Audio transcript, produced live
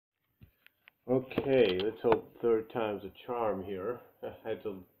Okay, let's hope third time's a charm here. I had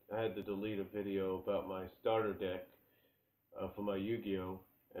to delete a video about my starter deck for my Yu-Gi-Oh,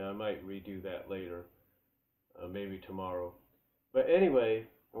 and I might redo that later, maybe tomorrow. But anyway,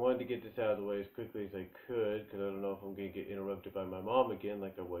 I wanted to get this out of the way as quickly as I could because I don't know if I'm going to get interrupted by my mom again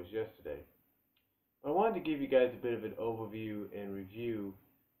like I was yesterday. I wanted to give you guys a bit of an overview and review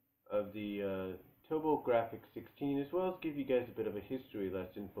of the Turbografx16, as well as give you guys a bit of a history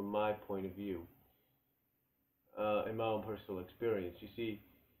lesson from my point of view. In my own personal experience. You see,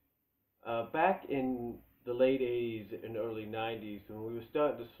 back in the late 80s and early 90s, when we were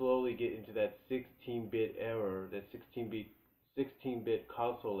starting to slowly get into that 16-bit era, that 16-bit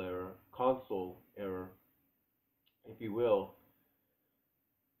console era, if you will,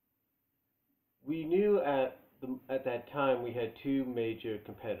 we knew at that time we had two major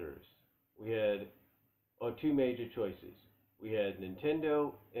competitors. We had two major choices. We had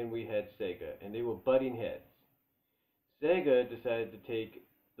Nintendo and we had Sega, and they were butting heads. Sega decided to take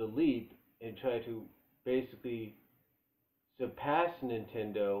the leap and try to basically surpass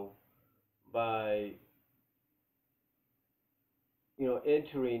Nintendo by,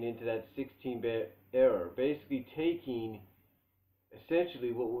 entering into that 16-bit era, basically taking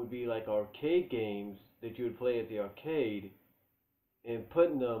essentially what would be like arcade games that you would play at the arcade and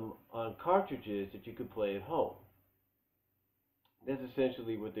putting them on cartridges that you could play at home. That's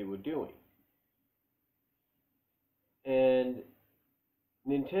essentially what they were doing. And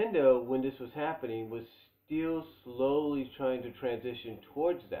Nintendo, when this was happening, was still slowly trying to transition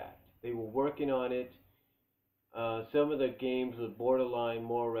towards that. They were working on it. Some of the games were borderline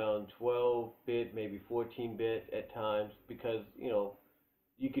more around 12-bit, maybe 14-bit at times, because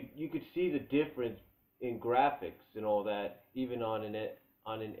you could see the difference in graphics and all that, even on an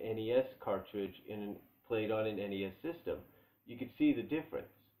NES cartridge and played on an NES system. You could see the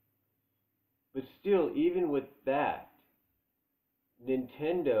difference. But still, even with that,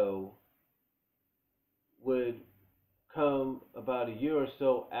 Nintendo would come about a year or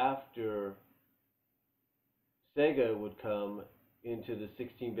so after Sega would come into the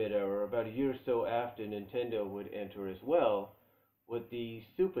 16-bit era, about a year or so after Nintendo would enter as well with the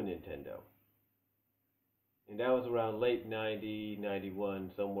Super Nintendo. And that was around late 90,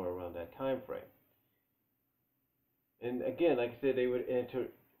 91, somewhere around that time frame. And again, like I said, they would enter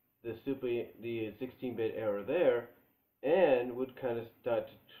the 16-bit era there, and would kind of start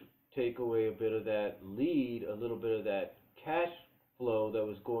to take away a bit of that lead, a little bit of that cash flow that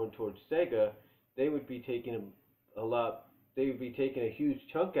was going towards Sega. They would be taking they would be taking a huge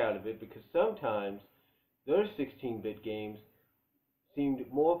chunk out of it, because sometimes their 16-bit games seemed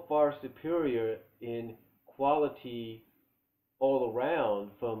more far superior in quality all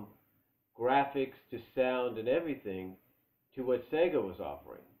around, from graphics to sound and everything, to what Sega was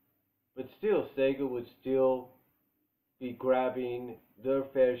offering. But still, Sega would still be grabbing their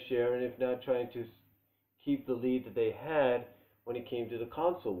fair share, and if not trying to keep the lead that they had when it came to the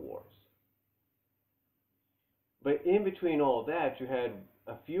console wars. But in between all that, you had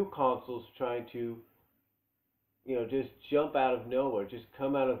a few consoles trying to, just jump out of nowhere, just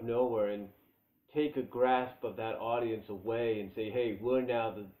come out of nowhere and take a grasp of that audience away and say, hey, we're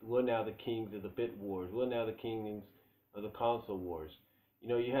now the kings of the bit wars. We're now the kings of the console wars.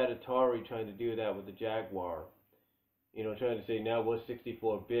 You had Atari trying to do that with the Jaguar. Trying to say now we're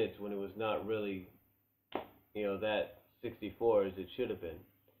 64 bits when it was not really, that 64 as it should have been.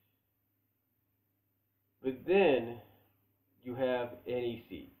 But then you have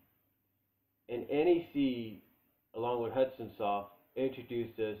NEC. And NEC, along with Hudson Soft,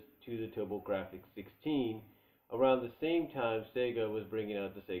 introduced us to the Turbografx16 around the same time Sega was bringing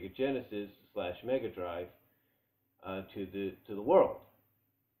out the Sega Genesis / Mega Drive to the world.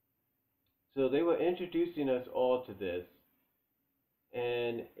 So they were introducing us all to this,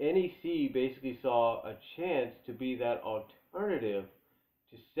 and NEC basically saw a chance to be that alternative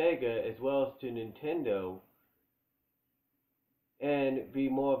to Sega as well as to Nintendo, and be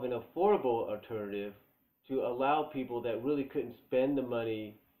more of an affordable alternative to allow people that really couldn't spend the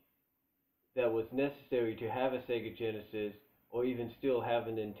money that was necessary to have a Sega Genesis, or even still have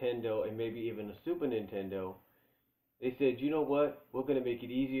a Nintendo and maybe even a Super Nintendo. They said, you know what, we're going to make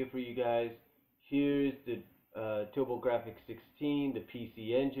it easier for you guys. Here's the Turbografx16, the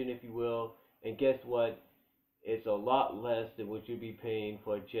PC engine, if you will, and guess what? It's a lot less than what you'd be paying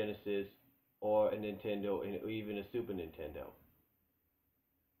for a Genesis or a Nintendo or even a Super Nintendo.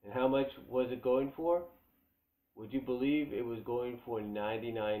 And how much was it going for? Would you believe it was going for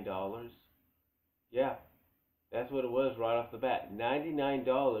 $99? Yeah, that's what it was right off the bat.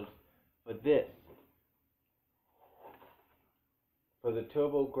 $99 for this. For the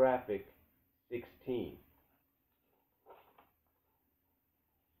Turbografx 16.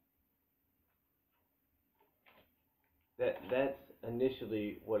 That's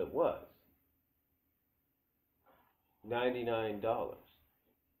initially what it was. $99.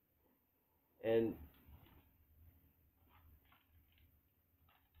 And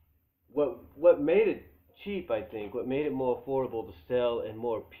what made it cheap, I think, what made it more affordable to sell and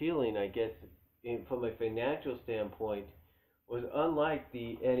more appealing, I guess, from a financial standpoint, was unlike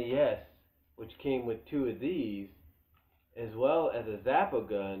the NES, which came with two of these, as well as a Zappa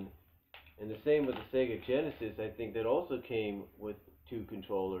gun, and the same with the Sega Genesis, I think, that also came with two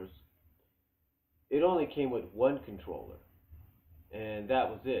controllers. It only came with one controller, and that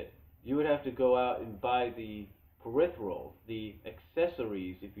was it. You would have to go out and buy the peripherals, the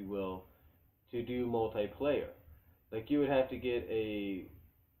accessories, if you will, to do multiplayer. Like you would have to get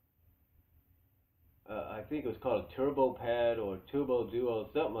I think it was called a Turbo Pad or Turbo Duo,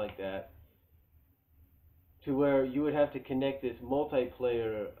 something like that, to where you would have to connect this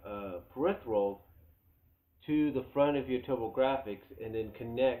multiplayer peripheral to the front of your Turbografx and then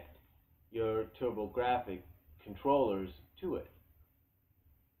connect your Turbografx controllers to it.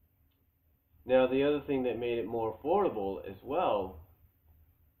 Now, the other thing that made it more affordable as well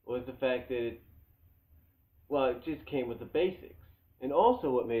was the fact that it just came with the basics. And also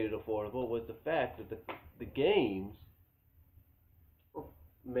what made it affordable was the fact that the games were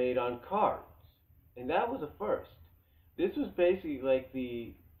made on cards. And that was a first. This was basically like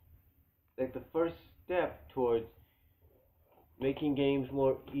the first step towards making games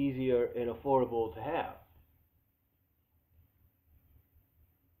more easier and affordable to have.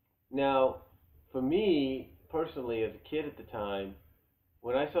 Now, for me, personally, as a kid at the time,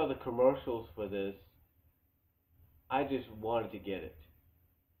 when I saw the commercials for this, I just wanted to get it.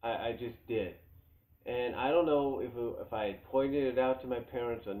 I just did. And I don't know if I had pointed it out to my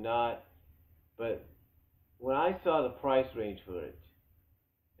parents or not, but when I saw the price range for it,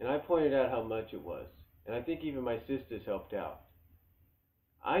 and I pointed out how much it was, and I think even my sisters helped out,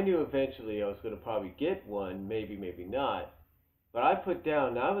 I knew eventually I was going to probably get one, maybe, maybe not, but I put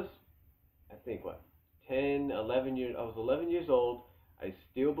down, I was, I think, 10, 11 years, I was 11 years old. I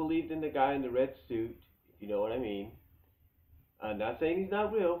still believed in the guy in the red suit, if you know what I mean. I'm not saying he's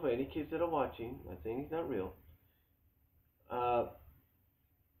not real for any kids that are watching. I'm not saying he's not real.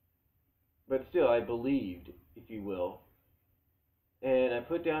 But still, I believed, if you will. And I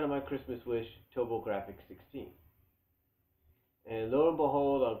put down on my Christmas wish, Turbografx16. And lo and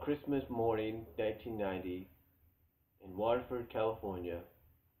behold, on Christmas morning, 1990, in Waterford, California,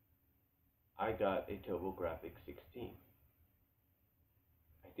 I got a Turbografx16.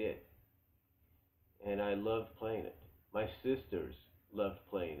 I did. And I loved playing it. My sisters loved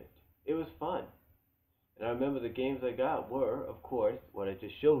playing it. It was fun. And I remember the games I got were, of course, what I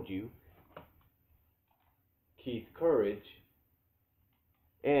just showed you, Keith Courage,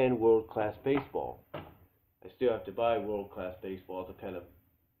 and World Class Baseball. I still have to buy World Class Baseball to kind of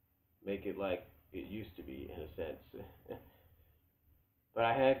make it like it used to be, in a sense. But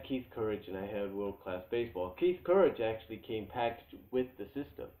I had Keith Courage and I had World Class Baseball. Keith Courage actually came packaged with the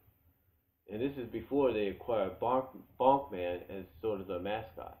system. And this is before they acquired Bonkman as sort of the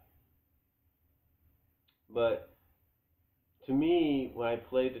mascot. But to me, when I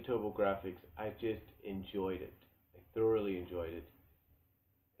played the Turbografx, I just enjoyed it. I thoroughly enjoyed it.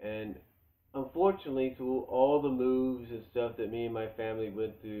 And unfortunately, through all the moves and stuff that me and my family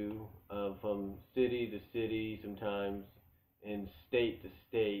went through, from city to city sometimes, and state to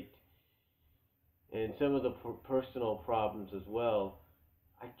state, and some of the personal problems as well,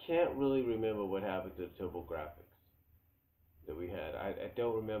 I can't really remember what happened to the Turbografx that we had. I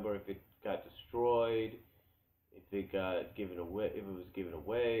don't remember if it got destroyed, if it got given away, if it was given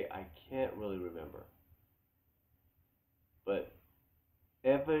away. I can't really remember. But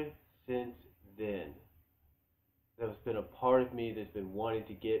ever since then, there's been a part of me that's been wanting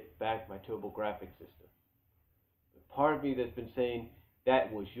to get back my Turbografx system. A part of me that's been saying,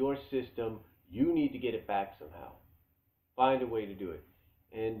 that was your system, you need to get it back somehow. Find a way to do it.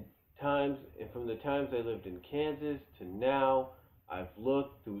 And from the times I lived in Kansas to now, I've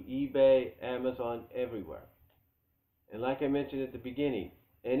looked through eBay, Amazon, everywhere. And like I mentioned at the beginning,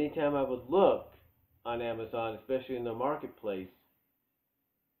 anytime I would look on Amazon, especially in the marketplace,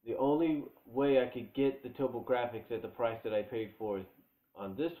 the only way I could get the Turbografx at the price that I paid for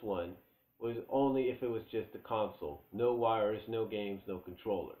on this one was only if it was just a console. No wires, no games, no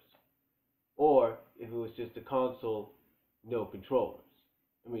controllers. Or if it was just a console, no controllers.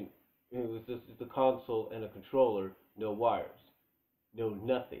 I mean, it was just the console and a controller, no wires, no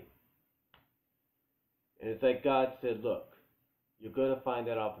nothing. And it's like God said, look, You're going to find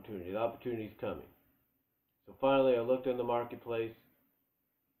that opportunity. The opportunity's coming. So finally, I looked in the marketplace,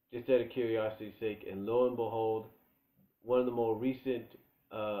 just out of curiosity's sake, and lo and behold, one of the more recent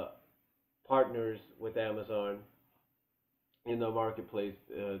uh, partners with Amazon in the marketplace,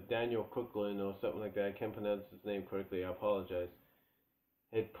 Daniel Crooklyn or something like that, I can't pronounce his name correctly, I apologize,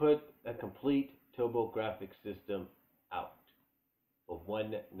 had put a complete Turbografx system out for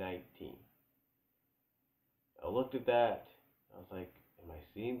 $119. I looked at that, I was like, am I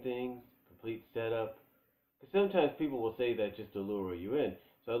seeing things? Complete setup? Because sometimes people will say that just to lure you in.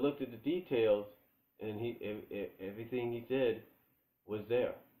 So I looked at the details, and everything he said was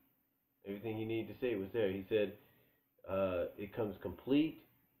there. Everything he needed to say was there. He said it comes complete.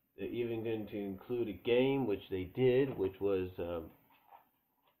 They're even going to include a game, which they did, which was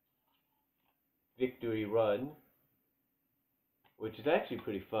Victory Run, which is actually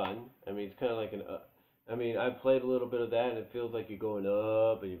pretty fun. I mean, it's kind of like I mean, I played a little bit of that, and it feels like you're going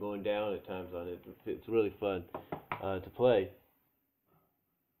up and you're going down at times on it. It's really fun to play.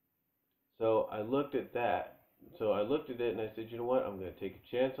 So I looked at that. So I looked at it and I said, you know what? I'm going to take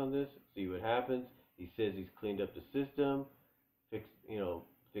a chance on this, see what happens. He says he's cleaned up the system,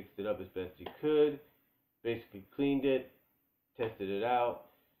 fixed it up as best he could, basically cleaned it, tested it out,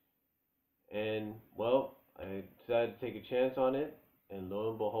 and well, I decided to take a chance on it, and lo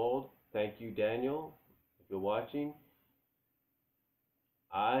and behold, thank you, Daniel, if you're watching,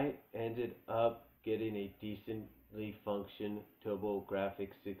 I ended up getting a decently functioning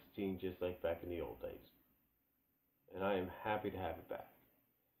Turbografx16 just like back in the old days. And I am happy to have it back.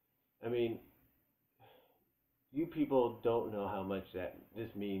 I mean, you people don't know how much this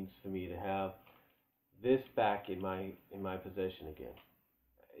means for me to have this back in my possession again.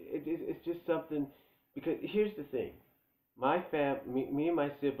 It's just something, because here's the thing. Me and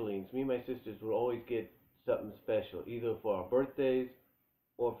my siblings, me and my sisters will always get something special, either for our birthdays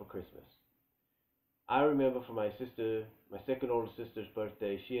or for Christmas. I remember for my second older sister's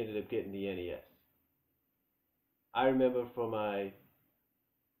birthday, she ended up getting the NES. I remember for my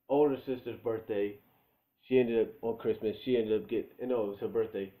older sister's birthday, she ended up, on Christmas, she ended up getting, no, it was her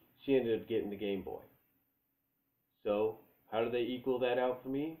birthday, she ended up getting the Game Boy. So, how do they equal that out for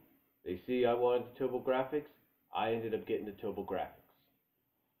me? They see I wanted the Turbografx, I ended up getting the Turbografx.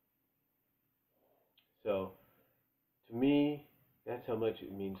 So, to me, that's how much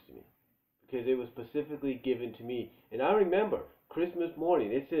it means to me. Because it was specifically given to me. And I remember, Christmas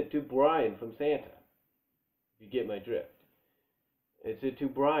morning, it said to Brian from Santa. If you get my drift. It said to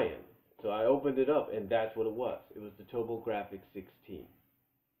Brian. So I opened it up, and that's what it was. It was the Turbografx16.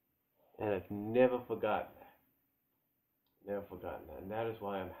 And I've never forgotten that. Never forgotten that. And that is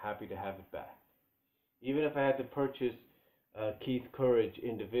why I'm happy to have it back. Even if I had to purchase Keith Courage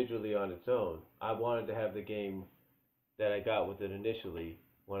individually on its own, I wanted to have the game that I got with it initially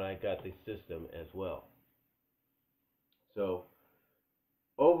when I got the system as well. So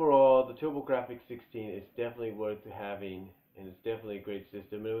overall, the Turbografx16 is definitely worth having, and it's definitely a great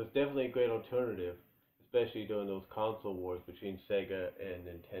system. And it was definitely a great alternative, especially during those console wars between Sega and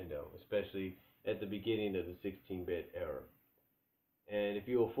Nintendo, especially at the beginning of the 16-bit era. And if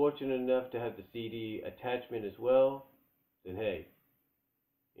you were fortunate enough to have the CD attachment as well, then hey,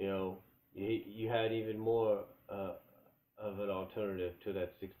 you had even more of an alternative to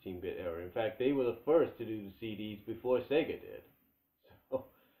that 16-bit era. In fact, they were the first to do the CDs before Sega did. So,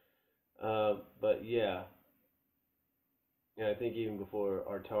 but yeah, I think even before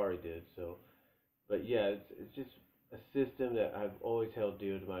Atari did. So, but yeah, it's just a system that I've always held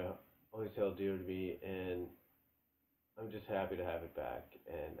dear to me, and I'm just happy to have it back.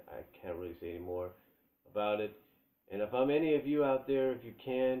 And I can't really say any more about it. And if I'm any of you out there, if you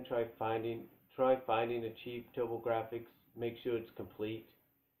can, try finding a cheap Turbografx. Make sure it's complete.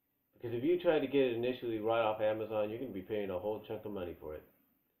 Because if you try to get it initially right off Amazon, you're going to be paying a whole chunk of money for it.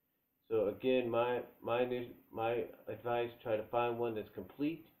 So again, my advice: try to find one that's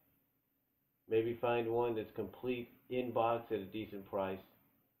complete. Maybe find one that's complete in box at a decent price,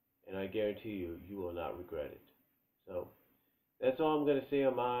 and I guarantee you will not regret it. So that's all I'm going to say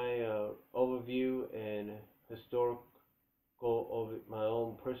on my overview and historical my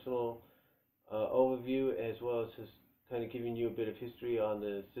own personal overview, as well as just kind of giving you a bit of history on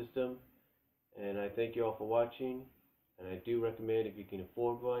the system. And I thank you all for watching, and I do recommend, if you can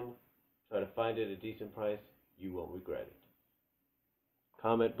afford one, try to find it at a decent price. You won't regret it.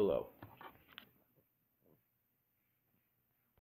 Comment below.